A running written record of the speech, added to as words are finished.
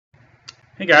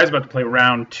Hey guys, about to play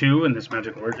round 2 in this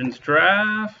Magic Origins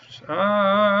draft.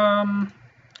 I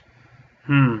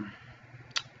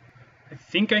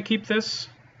think I keep this.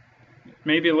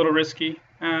 Maybe a little risky.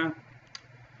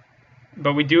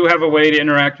 But we do have a way to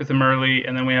interact with him early,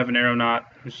 and then we have an Aeronaut,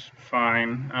 who's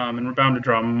fine. And we're bound to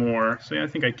draw more, so yeah, I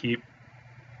think I keep.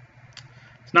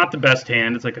 It's not the best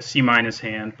hand. It's like a C-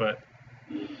 hand, but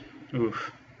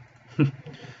oof.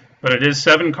 But it is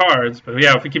 7 cards. But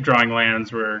yeah, if we keep drawing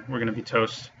lands, we're going to be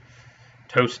toasted.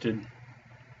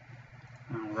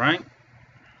 All right.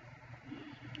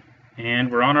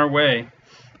 And we're on our way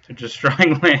to just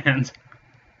drawing lands.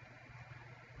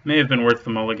 May have been worth the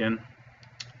mulligan.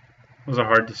 It was a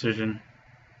hard decision.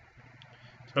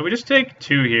 So we just take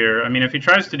 2 here. I mean, if he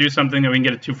tries to do something that we can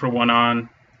get a 2-for-1 on,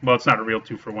 well, it's not a real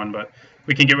 2-for-1, but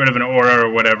we can get rid of an aura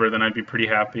or whatever, then I'd be pretty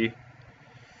happy.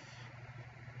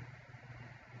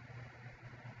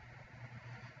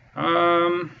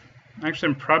 Actually,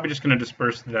 I'm probably just going to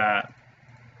disperse that.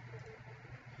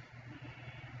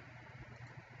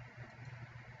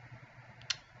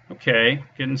 Okay,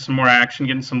 getting some more action,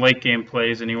 getting some late game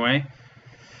plays anyway.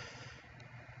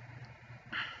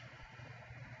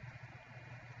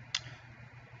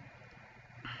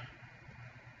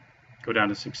 Go down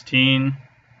to 16.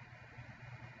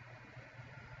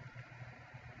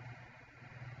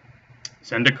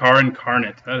 Zendikar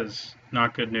Incarnate. That is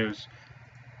not good news.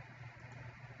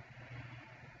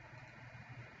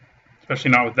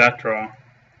 Especially not with that draw.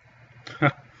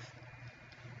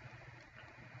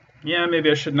 Yeah,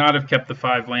 maybe I should not have kept the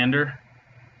 5-lander.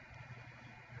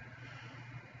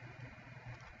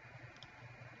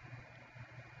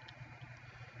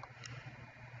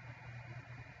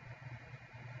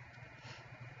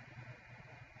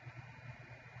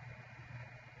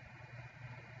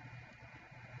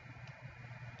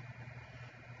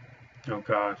 Oh,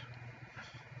 God.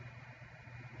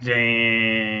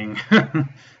 Dang.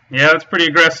 Yeah, that's pretty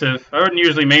aggressive. I wouldn't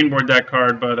usually mainboard that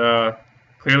card, but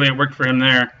clearly it worked for him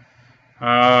there.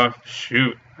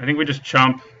 Shoot. I think we just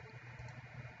chump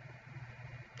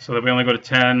so that we only go to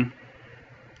 10.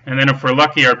 And then if we're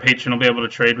lucky, our patron will be able to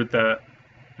trade with that,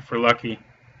 if we're lucky.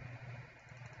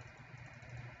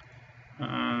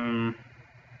 Yeah,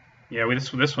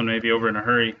 this one may be over in a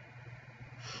hurry.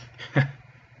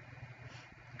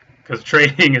 Because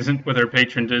trading isn't with our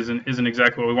patrons isn't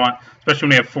exactly what we want, especially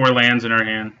when we have 4 lands in our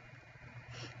hand.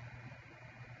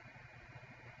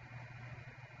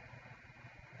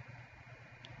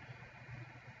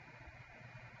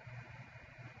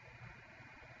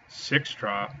 Six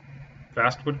drop.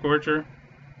 Vastwood Gorger.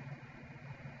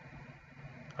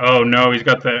 Oh no, he's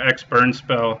got the X burn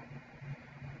spell.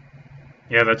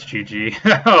 Yeah, that's GG.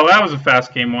 Oh, that was a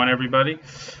fast game 1, everybody.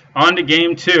 On to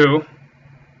game 2.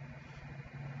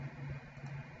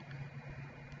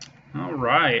 All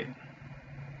right.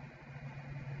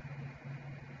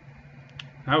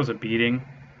 That was a beating.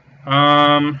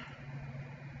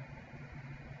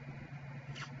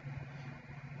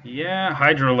 Yeah,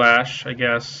 Hydrolash, I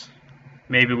guess.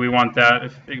 Maybe we want that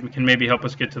if it can maybe help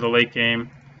us get to the late game.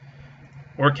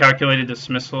 Or Calculated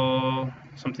Dismissal,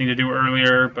 something to do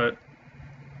earlier, but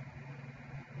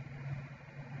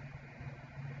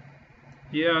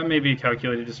yeah, maybe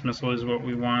Calculated Dismissal is what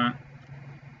we want.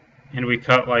 And we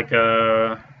cut like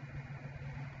another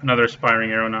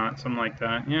Aspiring Aeronaut, something like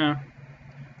that. Yeah,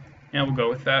 we'll go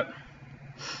with that.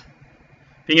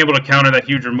 Being able to counter that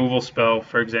huge removal spell,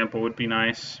 for example, would be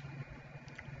nice.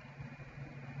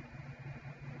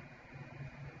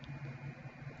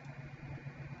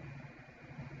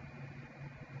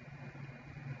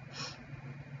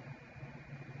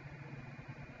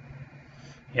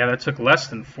 Yeah, that took less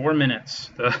than 4 minutes.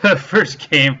 The first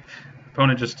game,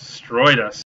 opponent just destroyed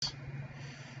us.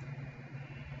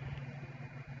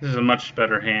 This is a much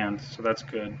better hand, so that's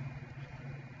good.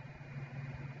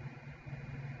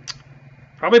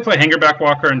 Probably play Hangerback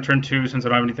Walker in turn 2 since I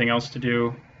don't have anything else to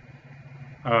do.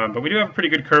 But we do have a pretty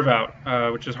good curve out,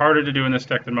 which is harder to do in this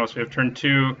deck than most. We have turn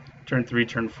 2, turn 3,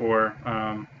 turn 4.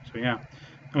 So yeah.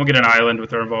 And we'll get an island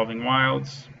with our Evolving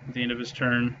Wilds at the end of his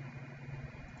turn.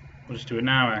 We'll just do it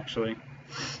now, actually.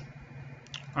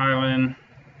 Island.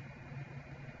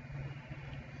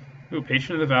 Ooh,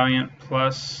 Patron of the Valiant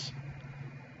plus...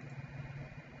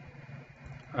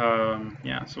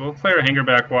 yeah, so we'll play our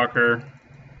Hangerback Walker.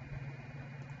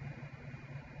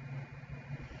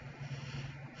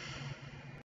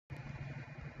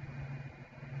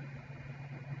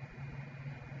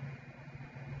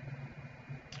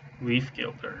 Leaf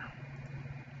Gilder.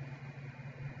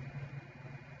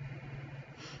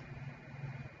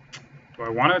 Do I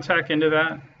want to attack into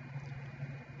that?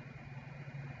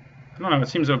 I don't know, it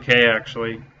seems okay,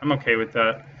 actually. I'm okay with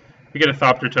that. we get a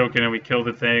Thopter token and we kill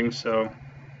the thing, so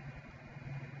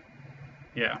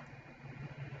yeah.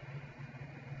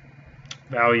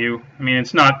 Value. I mean,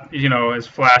 it's not, you know, as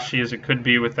flashy as it could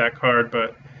be with that card,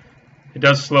 but it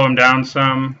does slow him down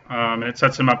some, and it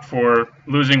sets him up for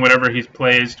losing whatever he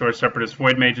plays to our Separatist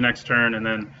Void Mage next turn, and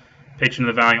then Patron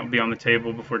of the Valiant will be on the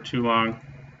table before too long.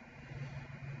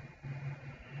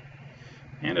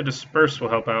 And a Disperse will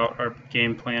help out our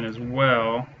game plan as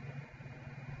well.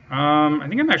 I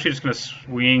think I'm actually just going to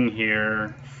swing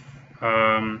here.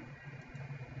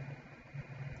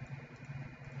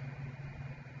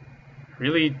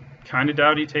 Really kind of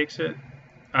doubt he takes it.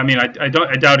 I mean, I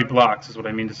doubt he blocks, is what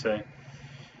I mean to say.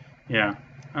 Yeah.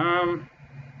 Do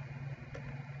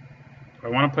I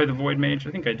want to play the Void Mage?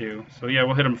 I think I do. So yeah,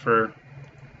 we'll hit him for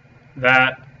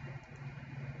that.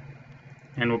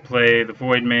 And we'll play the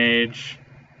Void Mage.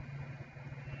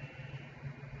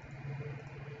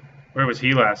 Where was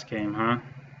he last game, huh?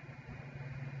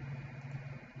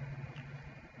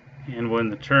 And we'll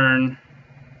end the turn.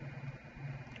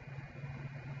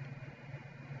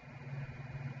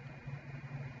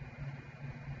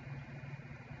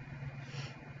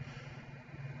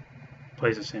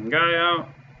 Plays the same guy out,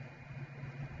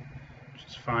 which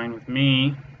is fine with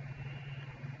me.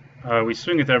 We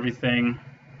swing with everything.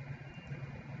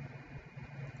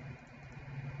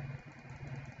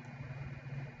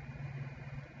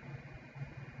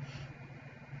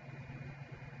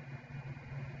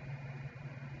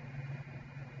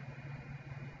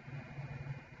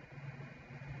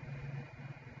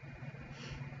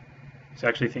 He's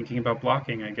actually thinking about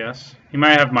blocking, I guess. He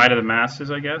might have Might of the Masses,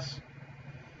 I guess.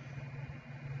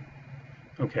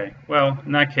 Okay, well,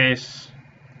 in that case,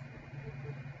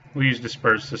 we'll use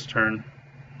Disperse this turn.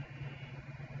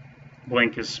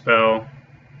 Blink his spell.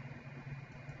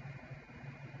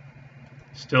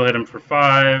 Still hit him for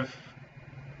 5.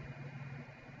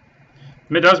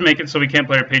 It does make it so we can't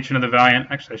play our Patron of the Valiant.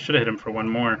 Actually, I should have hit him for 1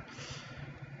 more.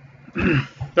 It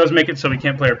does make it so we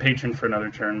can't play our Patron for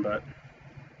another turn, but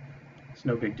it's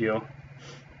no big deal.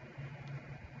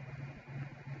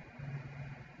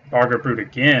 Boggart Brute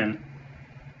again.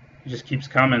 He just keeps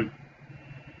coming.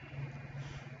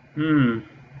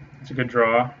 It's a good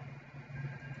draw.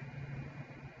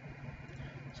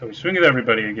 So we swing at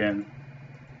everybody again.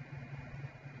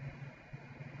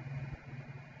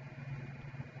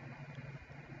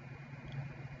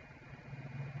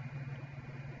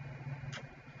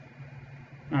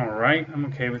 Alright, I'm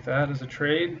okay with that as a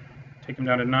trade. Take him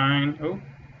down to 9. Oh,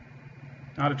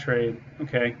 not a trade.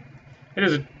 Okay. It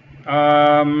is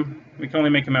we can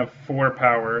only make him have 4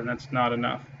 power, and that's not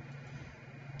enough.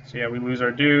 So yeah, we lose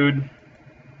our dude.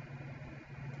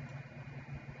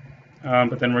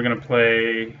 But then we're going to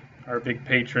play our big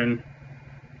patron.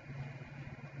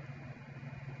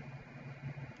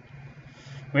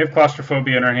 We have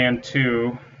Claustrophobia in our hand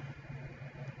too.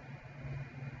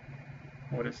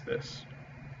 What is this?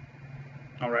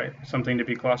 Alright, something to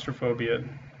be Claustrophobia.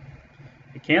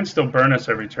 It can still burn us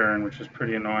every turn, which is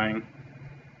pretty annoying.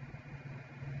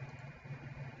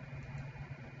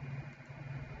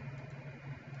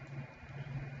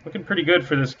 Looking pretty good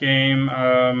for this game.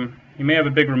 He may have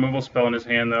a big removal spell in his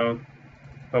hand, though.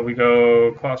 But we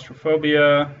go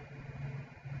Claustrophobia.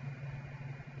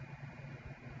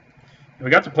 We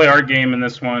got to play our game in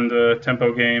this one, the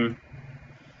tempo game,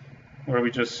 where we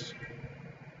just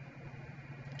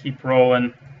keep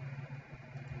rolling.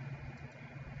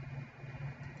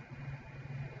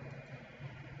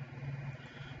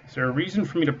 Is there a reason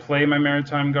for me to play my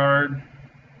Maritime Guard?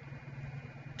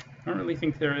 I don't really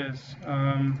think there is.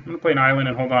 I'm going to play an island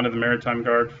and hold on to the Maritime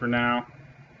Guard for now.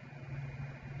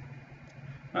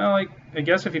 Well, I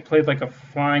guess if he played like a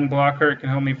flying blocker, it can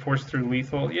help me force through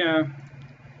lethal. Yeah,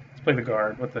 let's play the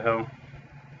Guard. What the hell?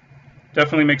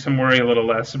 Definitely makes him worry a little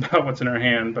less about what's in our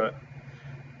hand, but...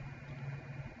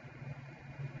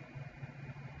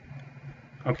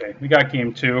 Okay, we got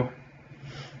game 2.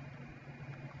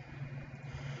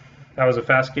 That was a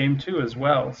fast game 2 as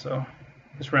well, so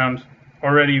this round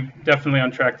already definitely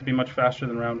on track to be much faster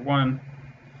than round 1.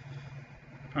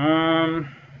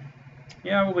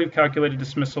 Yeah, we'll leave Calculated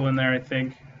Dismissal in there, I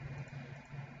think.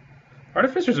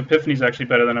 Artificer's Epiphany is actually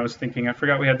better than I was thinking. I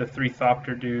forgot we had the 3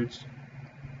 Thopter dudes.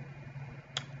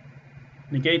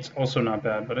 Negate's also not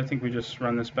bad, but I think we just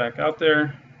run this back out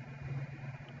there.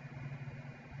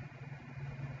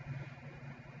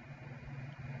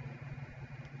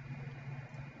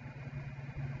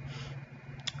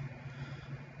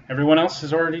 Everyone else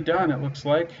is already done, it looks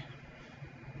like.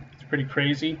 It's pretty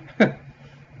crazy.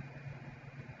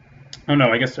 Oh no,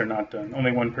 I guess they're not done.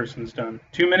 Only one person's done.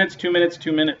 2 minutes, 2 minutes,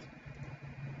 2 minutes.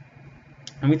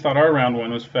 And we thought our round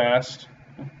 1 was fast.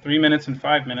 3 minutes and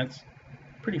 5 minutes.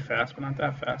 Pretty fast, but not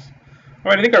that fast.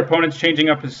 All right, I think our opponent's changing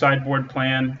up his sideboard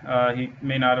plan. He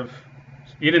may not have...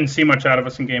 He didn't see much out of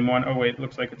us in game one. Oh, wait,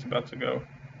 looks like it's about to go.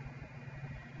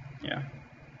 Yeah.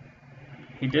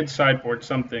 He did sideboard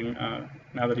something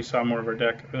now that he saw more of our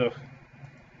deck. Ugh.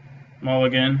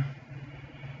 Mulligan.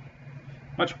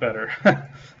 Much better.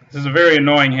 This is a very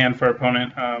annoying hand for our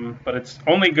opponent, but it's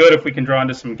only good if we can draw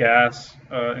into some gas,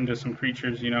 into some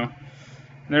creatures, you know.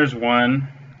 And there's one.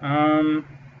 Kind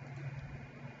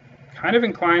of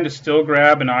inclined to still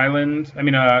grab an island. I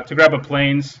mean, to grab a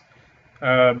plains,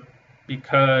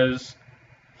 because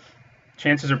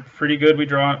chances are pretty good we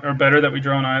draw, or better that we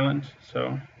draw an island. So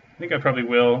I think I probably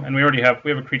will. And we have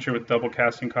a creature with double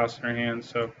casting cost in our hand,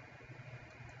 so.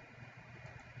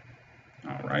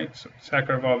 All right, so sack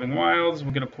our Evolving Wilds.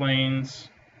 We'll get a plains.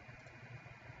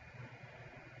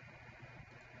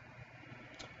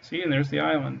 See, and there's the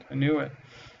island. I knew it.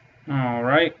 All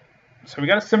right. So we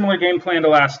got a similar game plan to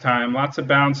last time. Lots of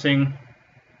bouncing.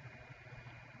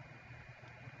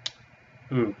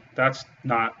 Ooh, that's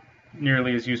not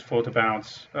nearly as useful to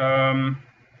bounce.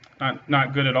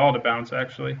 Not good at all to bounce,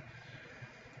 actually.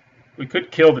 We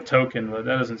could kill the token, but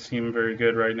that doesn't seem very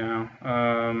good right now.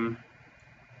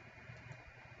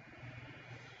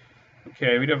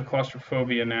 Okay, we do have a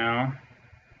Claustrophobia now.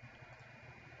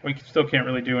 We still can't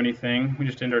really do anything. We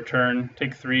just end our turn.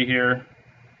 Take 3 here.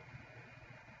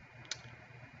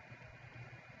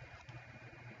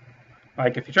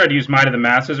 Like, if you tried to use Might of the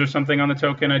Masses or something on the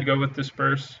token, I'd go with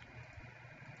Disperse.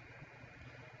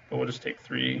 But we'll just take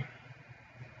 3.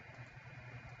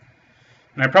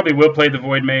 And I probably will play the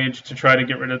Void Mage to try to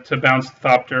get rid of, to bounce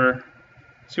Thopter.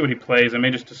 See what he plays. I may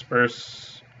just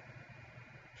Disperse.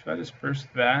 Should I Disperse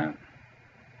that?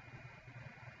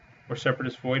 Or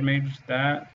Separatist Void Mage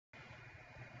that?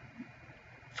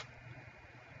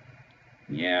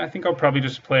 Yeah, I think I'll probably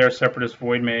just play our Separatist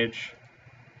Void Mage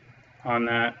on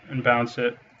that and bounce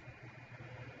it.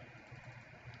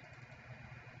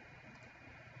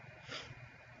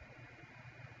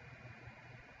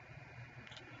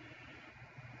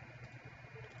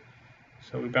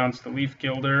 So we bounce the Leaf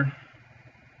Gilder.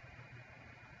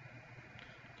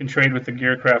 Can trade with the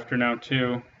Gearcrafter now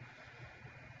too.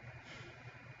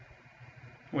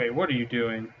 Wait, what are you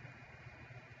doing?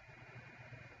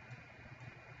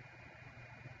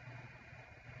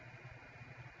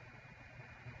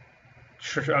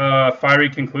 Fiery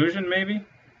Conclusion, maybe?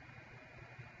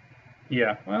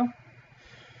 Yeah, well,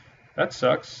 that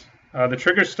sucks. The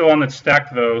trigger's still on the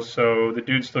stack, though, so the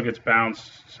dude still gets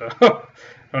bounced. So, I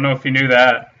don't know if you knew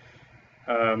that.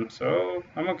 So,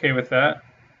 I'm okay with that.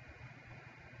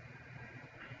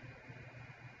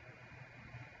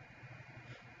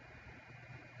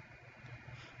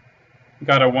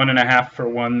 Got a 1.5 for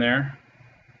 1 there.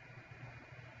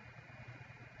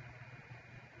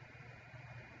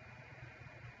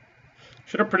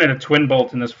 Should have printed a Twin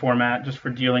Bolt in this format just for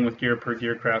dealing with gear per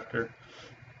Gearcrafter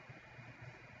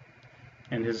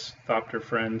and his Thopter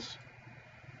friends.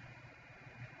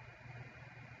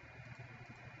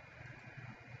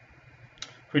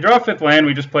 If we draw a 5th land,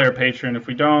 we just play our Patron. If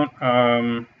we don't,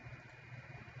 well,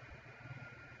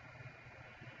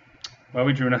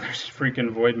 we drew another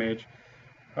freaking Void Mage.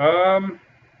 Kind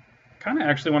of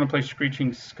actually want to play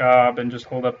Screeching Scob and just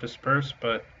hold up Disperse,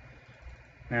 but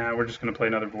nah, we're just going to play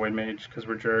another Void Mage because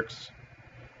we're jerks.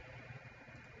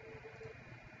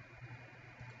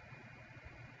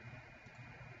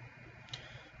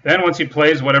 Then once he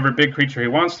plays whatever big creature he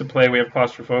wants to play, we have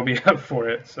Claustrophobia for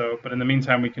it. So, but in the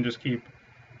meantime, we can just keep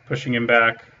pushing him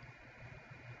back.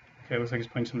 Okay, looks like he's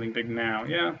playing something big now.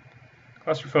 Yeah,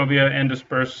 Claustrophobia and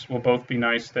Disperse will both be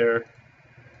nice there.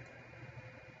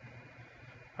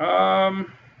 I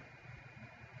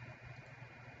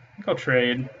think I'll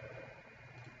trade.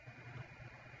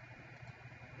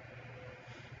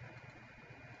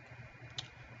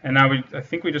 And now I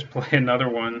think we just play another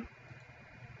one.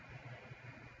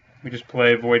 We just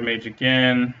play Void Mage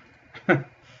again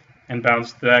and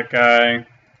bounce that guy. It'd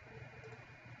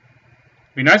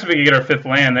be nice if we could get our 5th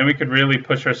land, then we could really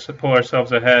pull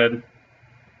ourselves ahead.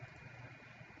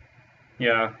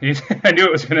 Yeah, I knew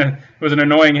it was an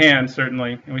annoying hand,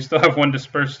 certainly, and we still have 1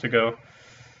 Disperse to go.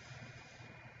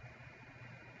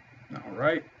 All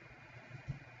right.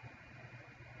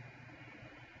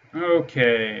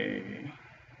 Okay.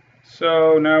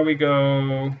 So now we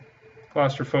go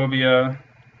Claustrophobia.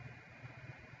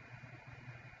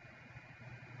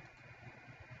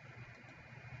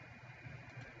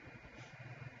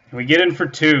 We get in for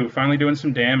 2, finally doing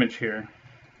some damage here.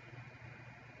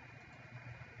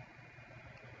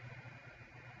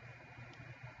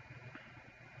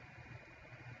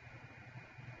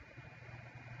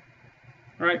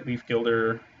 Alright, Leaf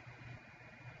Gilder.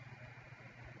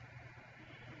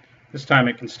 This time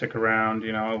it can stick around,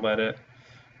 you know, I'll let it.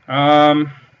 And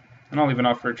I'll even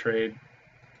offer a trade.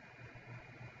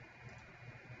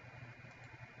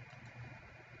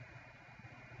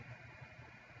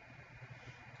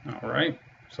 Alright,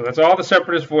 so that's all the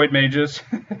Separatist Void Mages.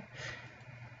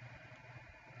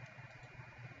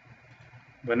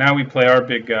 But now we play our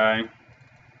big guy.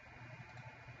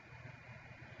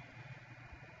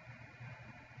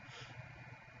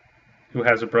 Who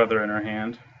has a brother in her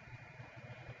hand.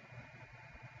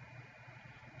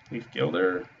 Leaf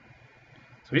Gilder.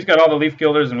 So he's got all the Leaf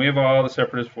Gilders and we have all the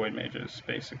Separatist Void Mages,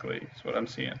 basically. That's what I'm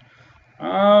seeing.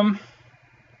 I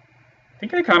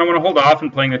think I kind of want to hold off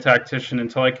on playing the Tactician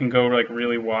until I can go like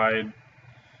really wide,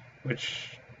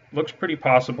 which looks pretty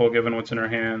possible given what's in her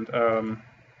hand.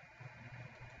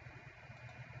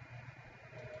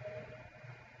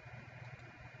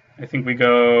 I think we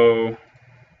go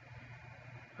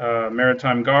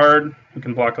Maritime Guard, who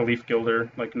can block a Leaf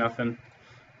Gilder like nothing,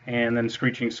 and then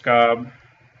Screeching Scob.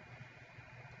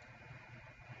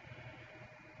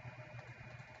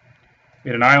 We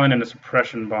had an island and a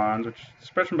Suppression Bonds, which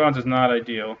Suppression Bonds is not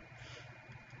ideal.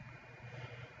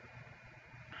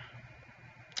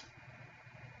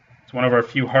 It's one of our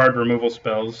few hard removal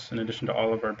spells in addition to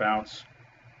all of our bounce.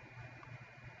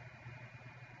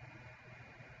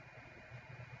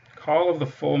 Call of the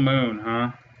Full Moon,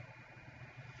 huh?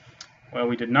 Well,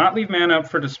 we did not leave mana up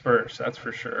for Disperse, that's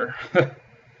for sure.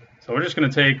 So we're just gonna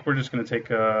take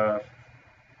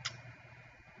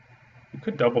you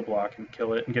could double block and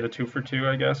kill it and get a 2 for 2,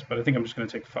 I guess, but I think I'm just gonna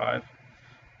take 5.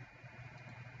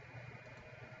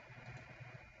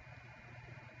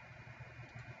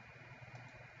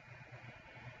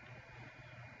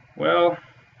 Well,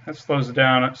 that slows it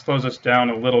down. It slows us down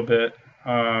a little bit.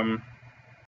 Because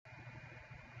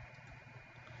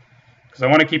I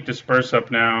want to keep Disperse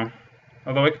up now.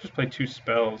 Although I could just play 2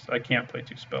 spells. I can't play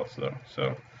 2 spells though.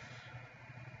 So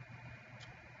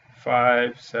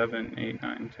 5, 7, 8,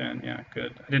 9, 10. Yeah,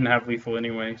 good. I didn't have lethal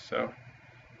anyway, so.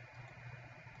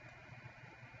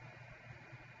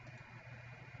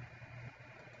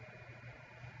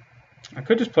 I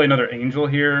could just play another Angel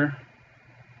here.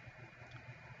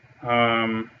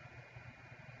 I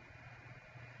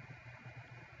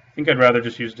think I'd rather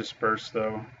just use Disperse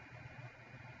though.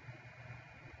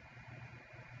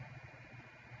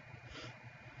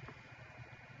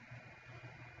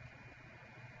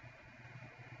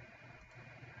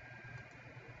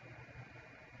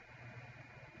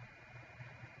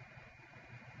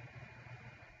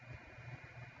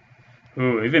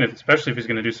 Ooh, especially if he's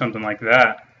going to do something like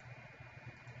that.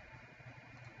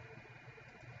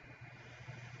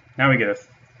 Now we get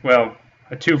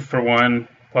a 2 for 1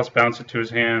 plus bounce it to his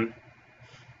hand.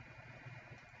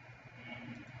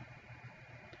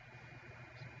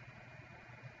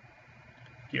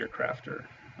 Gear Crafter.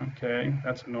 Okay,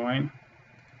 that's annoying.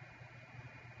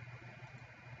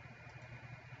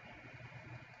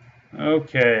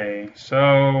 Okay, so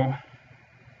I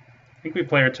think we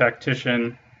play our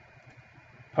Tactician,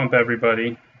 pump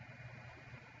everybody,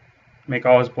 make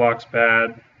all his blocks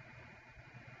bad.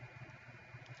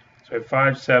 So we have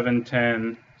 5, 7,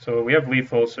 10. So we have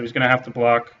lethal, so he's going to have to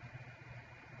block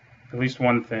at least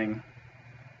one thing.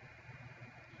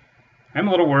 I'm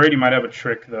a little worried he might have a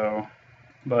trick, though.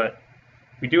 But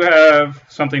we do have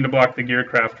something to block the Gear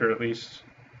Crafter, at least.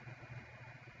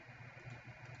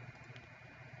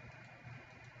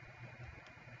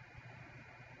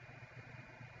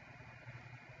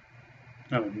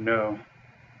 Oh, no.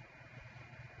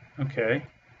 Okay.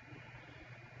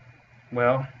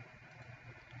 Well,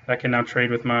 that can now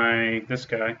trade with this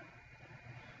guy.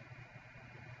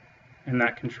 And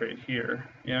that can trade here.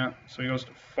 Yeah, so he goes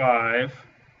to 5.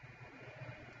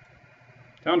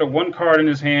 Down to 1 card in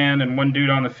his hand and 1 dude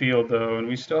on the field, though. And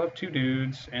we still have 2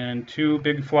 dudes and 2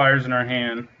 big flyers in our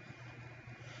hand.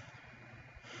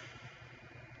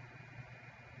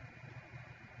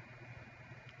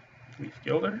 Leaf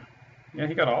Gilder? Yeah,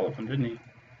 he got all of them, didn't he?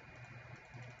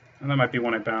 And that might be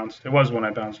one I bounced. It was one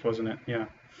I bounced, wasn't it? Yeah.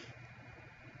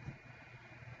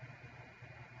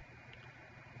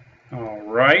 All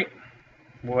right.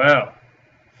 Well,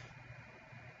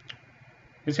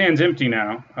 his hand's empty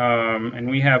now, and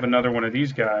we have another one of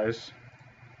these guys.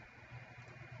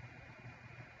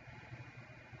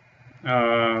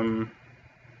 And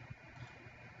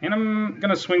I'm going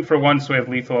to swing for 1 so we have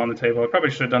lethal on the table. I probably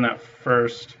should have done that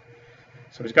first.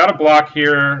 So he's got a block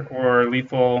here, or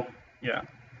lethal. Yeah.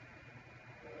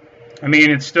 I mean,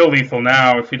 it's still lethal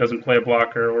now if he doesn't play a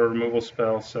blocker or a removal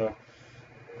spell, so.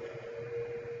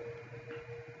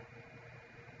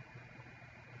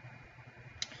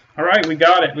 All right, we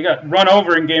got it. We got run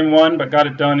over in game 1, but got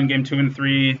it done in game 2 and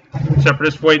 3.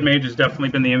 Separatist Void Mage has definitely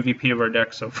been the MVP of our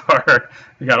deck so far.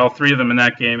 We got all 3 of them in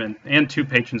that game, and 2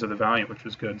 Patrons of the Valiant, which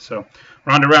was good. So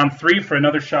we're on to round 3 for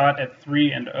another shot at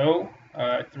 3-0.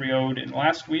 3-0'd in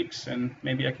last week's, and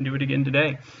maybe I can do it again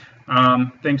today.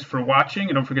 Thanks for watching,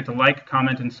 and don't forget to like,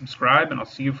 comment, and subscribe, and I'll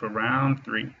see you for round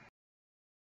 3.